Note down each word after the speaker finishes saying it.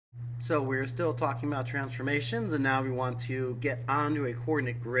So we're still talking about transformations, and now we want to get onto a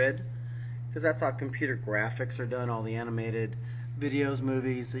coordinate grid, because that's how computer graphics are done. All the animated videos,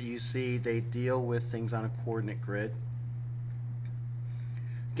 movies that you see, they deal with things on a coordinate grid.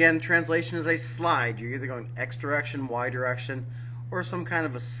 Again, translation is a slide. You're either going X direction, Y direction, or some kind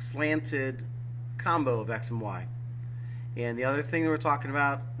of a slanted combo of X and Y. And the other thing that we're talking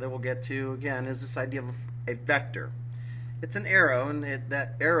about that we'll get to again is this idea of a vector. It's an arrow, and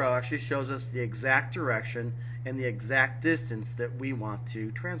that arrow actually shows us the exact direction and the exact distance that we want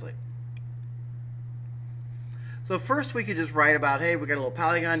to translate. So first we could just write about, hey, we got a little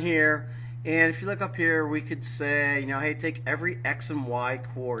polygon here, and if you look up here, we could say, hey, take every x and y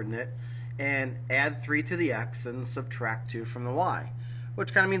coordinate and add 3 to the x and subtract 2 from the y,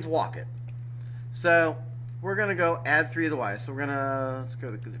 which kind of means walk it. So we're going to go add 3 to the y. So we're going to, let's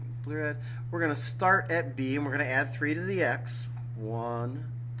go to the blue red. We're going to start at b, and we're going to add 3 to the x. 1,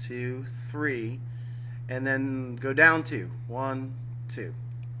 2, 3. And then go down 2. 1, 2.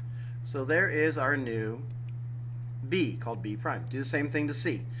 So there is our new b, called b prime. Do the same thing to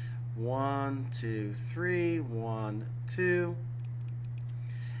c. 1, 2, 3. 1, 2.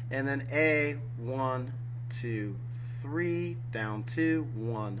 And then a. 1, 2, 3. Down 2.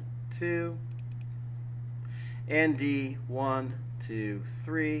 1, 2. And D, 1, 2,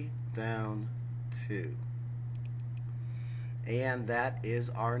 3, down 2. And that is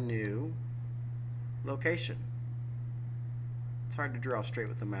our new location. It's hard to draw straight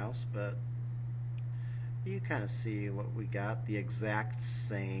with the mouse, but you kind of see what we got, the exact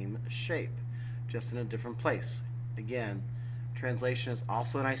same shape, just in a different place. Again, translation is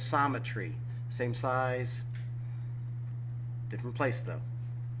also an isometry. Same size, different place though.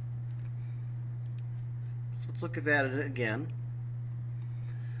 Let's look at that again.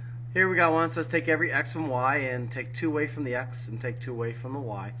 Here we got one that says take every x and y and take 2 away from the x and take 2 away from the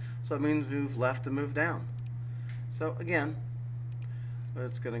y. So it means move left and move down. So again,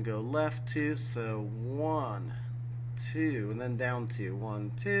 it's going to go left 2, so 1, 2, and then down 2.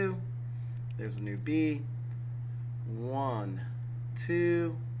 1, 2. There's a new b. 1,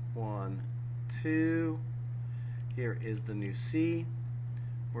 2, 1, 2. Here is the new c.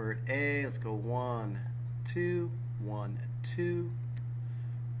 We're at a. Let's go 1, 2, 1, 2,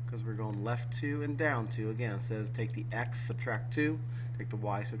 because we're going left 2 and down 2. Again, it says take the x, subtract 2, take the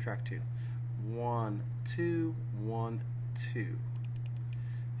y, subtract 2. 1, 2, 1, 2.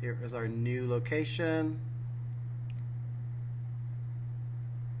 Here is our new location.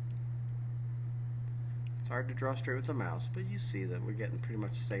 It's hard to draw straight with the mouse, but you see that we're getting pretty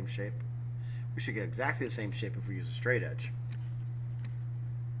much the same shape. We should get exactly the same shape if we use a straight edge.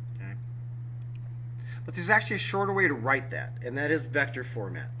 But there's actually a shorter way to write that, and that is vector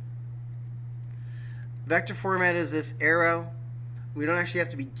format. Vector format is this arrow. We don't actually have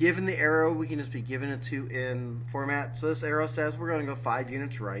to be given the arrow. We can just be given it to in format. So this arrow says we're going to go 5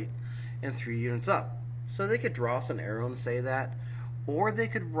 units right and 3 units up. So they could draw us an arrow and say that, or they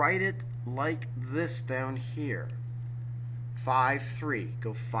could write it like this down here. 5, 3.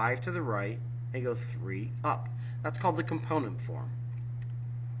 Go 5 to the right and go 3 up. That's called the component form.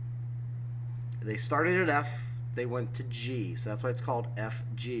 They started at F, they went to G, so that's why it's called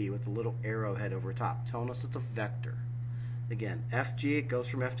FG with a little arrowhead over top, telling us it's a vector. Again, FG, it goes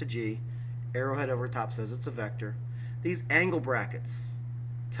from F to G, arrowhead over top says it's a vector. These angle brackets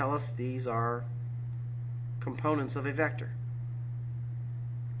tell us these are components of a vector.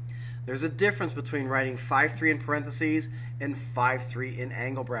 There's a difference between writing 5, 3 in parentheses and 5, 3 in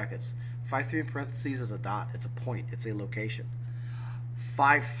angle brackets. 5, 3 in parentheses is a dot, it's a point, it's a location.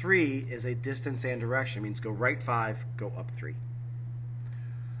 5, 3 is a distance and direction. It means go right 5, go up 3.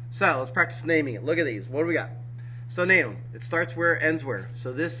 So let's practice naming it. Look at these. What do we got? So name them. It starts where, ends where.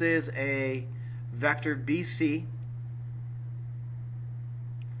 So this is a vector BC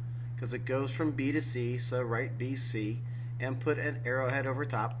because it goes from B to C. So write BC and put an arrowhead over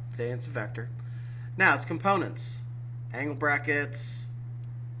top, saying it's a vector. Now it's components. Angle brackets.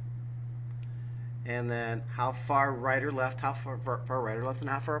 And then how far right or left, how far right or left, and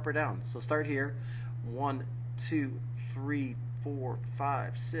how far up or down. So start here. 1, 2, 3, 4,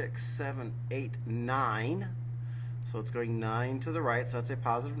 5, 6, 7, 8, 9. So it's going 9 to the right, so that's a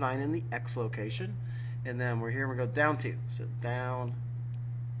positive 9 in the x location. And then we're here and we go down 2. So down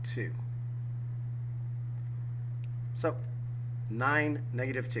 2. So 9,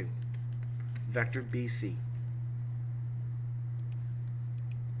 negative 2. Vector BC.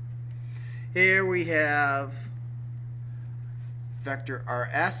 Here we have vector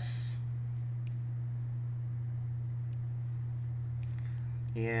RS,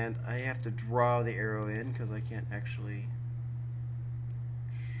 and I have to draw the arrow in because I can't actually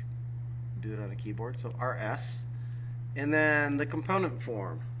do it on a keyboard. So RS. And then the component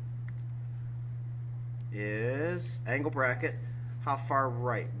form is angle bracket. How far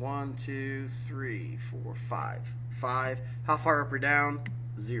right? 1, 2, 3, 4, 5. 5. How far up or down?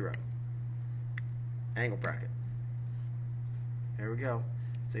 0. Angle bracket. There we go.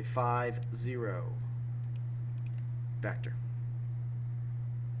 It's a 5, 0 vector.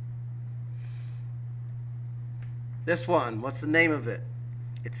 This one, what's the name of it?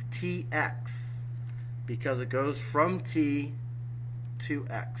 It's TX because it goes from T to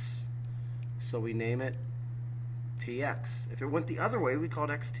X. So we name it TX. If it went the other way, we'd call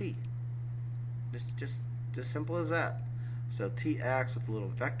it XT. It's just simple as that. So TX with a little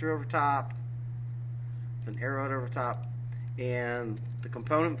vector over top, with an arrow over top, and the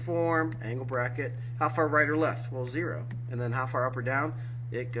component form, angle bracket, how far right or left? Well, 0. And then how far up or down?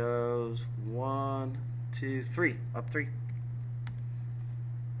 It goes 1, 2, 3, up 3.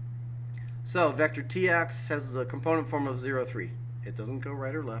 So vector TX has the component form of 0, 3. It doesn't go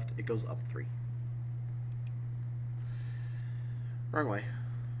right or left, it goes up 3. Wrong way.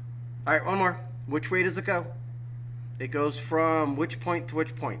 Alright, one more. Which way does it go? It goes from which point to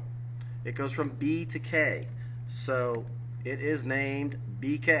which point? It goes from B to K. So it is named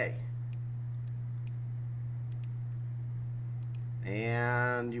BK.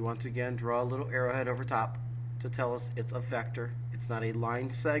 And you once again draw a little arrowhead over top to tell us it's a vector. It's not a line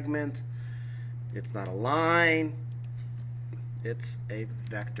segment. It's not a line. It's a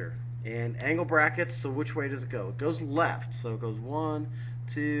vector. And angle brackets, so which way does it go? It goes left. So it goes 1,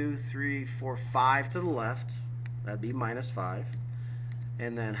 2, 3, 4, 5 to the left. That'd be -5.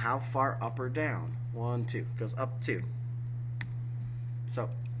 And then how far up or down? 1, 2. It goes up 2. So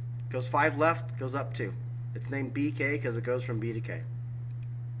it goes 5 left, goes up 2. It's named BK because it goes from B to K.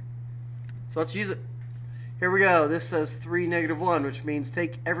 So let's use it. Here we go. This says 3, -1, which means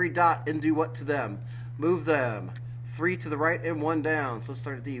take every dot and do what to them? Move them. 3 to the right and 1 down. So let's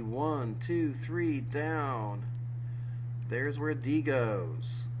start at D. 1, 2, 3, down. There's where D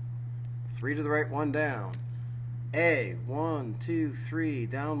goes. 3 to the right, 1 down. A. 1, 2, 3,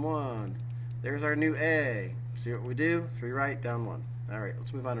 down 1. There's our new A. See what we do? 3 right, down 1. Alright,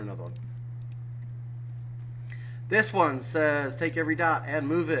 let's move on to another one. This one says take every dot and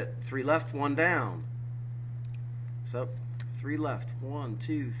move it. 3 left, 1 down. So 3 left, 1,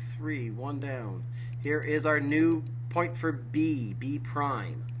 2, 3, 1 down. Here is our new point for B, B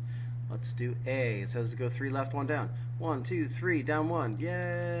prime. Let's do A. It says to go 3 left, 1 down. 1, 2, 3, down 1.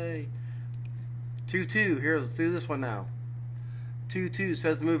 Yay! 2, 2. Here, let's do this one now. 2, 2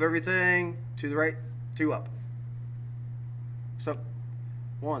 says to move everything to the right, 2 up. So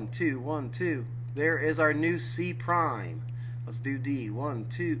 1, 2, 1, 2. There is our new C prime. Let's do D. 1,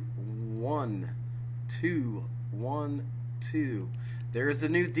 2, 1, 2, 1, 2. There is the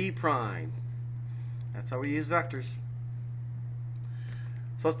new D prime. That's how we use vectors.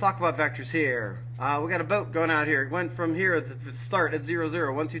 So let's talk about vectors here. We got a boat going out here. It went from here at the start at 0,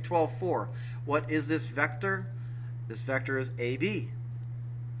 0, 1, 2, 12, 4. What is this vector? This vector is AB.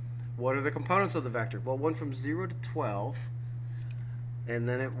 What are the components of the vector? Well, it went from 0 to 12, and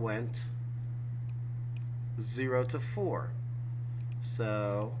then it went 0 to 4.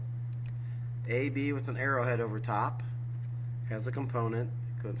 So AB with an arrowhead over top has the component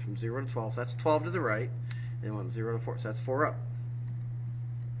going from 0 to 12. So that's 12 to the right, and it went 0 to 4. So that's 4 up.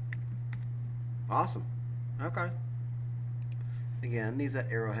 Awesome. Okay. Again, needs that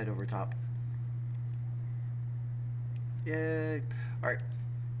arrowhead over top. Yay. Alright.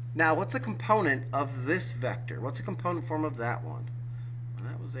 Now, what's the component of this vector? What's the component form of that one? Well,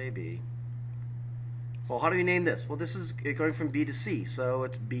 that was AB. Well, how do we name this? Well, this is going from B to C, so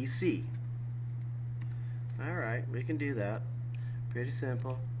it's BC. Alright, we can do that. Pretty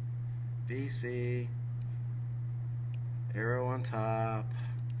simple. BC. Arrow on top.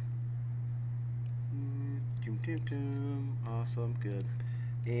 Awesome, good.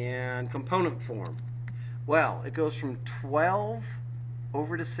 And component form. Well, it goes from 12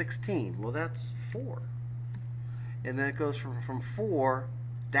 over to 16. Well, that's 4. And then it goes from 4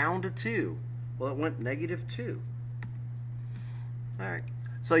 down to 2. Well, it went -2. Alright.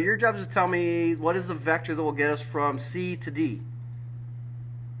 So your job is to tell me what is the vector that will get us from C to D.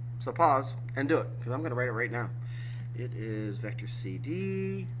 So pause and do it, because I'm going to write it right now. It is vector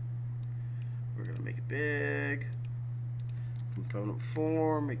CD. We're going to make it big. Component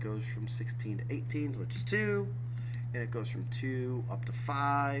form, it goes from 16 to 18, which is 2. And it goes from 2 up to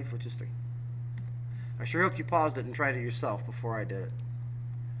 5, which is 3. I sure hope you paused it and tried it yourself before I did it.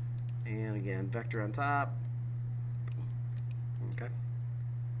 And again, vector on top. Okay.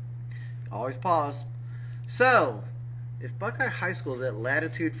 Always pause. So, If Buckeye High School is at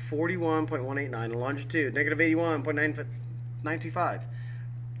latitude 41.189 and longitude negative 81.925,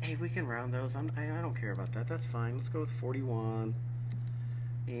 hey, we can round those. I don't care about that. That's fine. Let's go with 41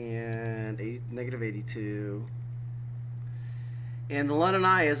 and negative 82. And the London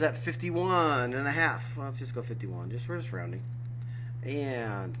Eye is at 51 and a half. Well, let's just go 51. We're just rounding.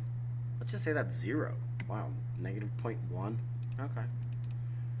 And let's just say that's 0. Wow, negative 0.1. Okay.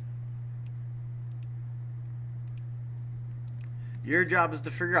 Your job is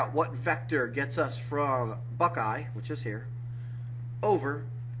to figure out what vector gets us from Buckeye, which is here, over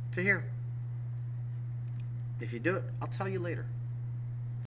to here. If you do it, I'll tell you later.